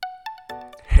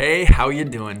Hey, how you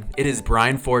doing? It is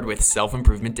Brian Ford with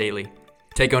Self-Improvement Daily.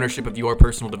 Take ownership of your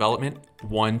personal development,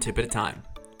 one tip at a time.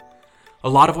 A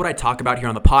lot of what I talk about here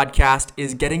on the podcast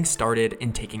is getting started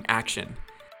and taking action.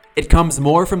 It comes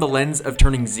more from the lens of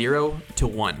turning 0 to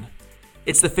 1.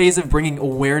 It's the phase of bringing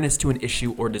awareness to an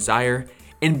issue or desire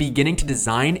and beginning to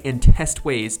design and test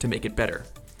ways to make it better.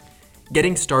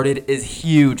 Getting started is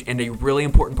huge and a really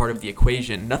important part of the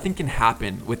equation. Nothing can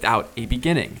happen without a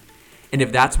beginning. And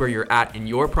if that's where you're at in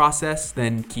your process,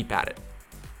 then keep at it.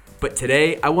 But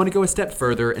today, I want to go a step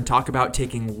further and talk about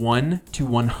taking 1 to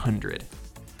 100.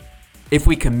 If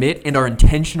we commit and are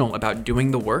intentional about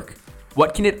doing the work,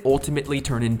 what can it ultimately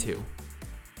turn into?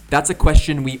 That's a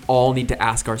question we all need to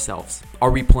ask ourselves.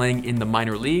 Are we playing in the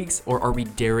minor leagues or are we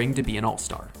daring to be an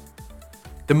all-star?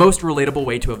 The most relatable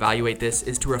way to evaluate this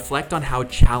is to reflect on how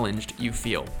challenged you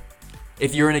feel.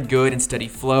 If you're in a good and steady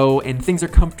flow and things are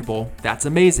comfortable, that's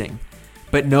amazing.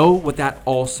 But know what that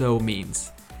also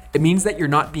means. It means that you're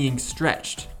not being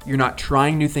stretched, you're not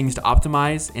trying new things to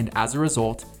optimize, and as a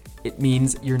result, it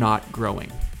means you're not growing.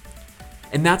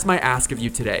 And that's my ask of you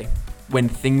today. When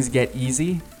things get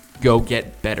easy, go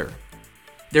get better.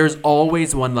 There's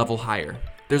always one level higher.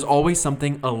 There's always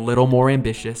something a little more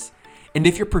ambitious. And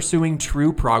if you're pursuing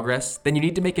true progress, then you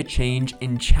need to make a change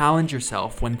and challenge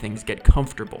yourself when things get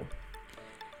comfortable.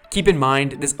 Keep in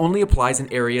mind, this only applies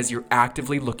in areas you're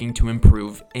actively looking to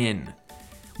improve in.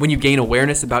 When you gain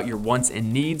awareness about your wants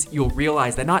and needs, you'll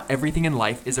realize that not everything in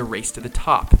life is a race to the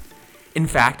top. In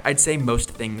fact, I'd say most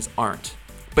things aren't.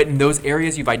 But in those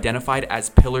areas you've identified as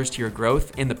pillars to your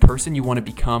growth and the person you want to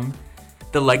become,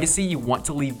 the legacy you want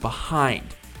to leave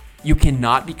behind, you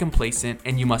cannot be complacent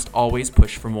and you must always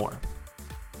push for more.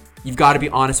 You've got to be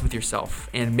honest with yourself,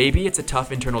 and maybe it's a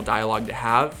tough internal dialogue to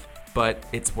have, but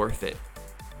it's worth it.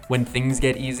 When things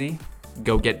get easy,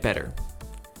 go get better.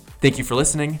 Thank you for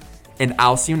listening, and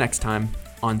I'll see you next time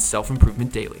on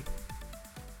Self-Improvement Daily.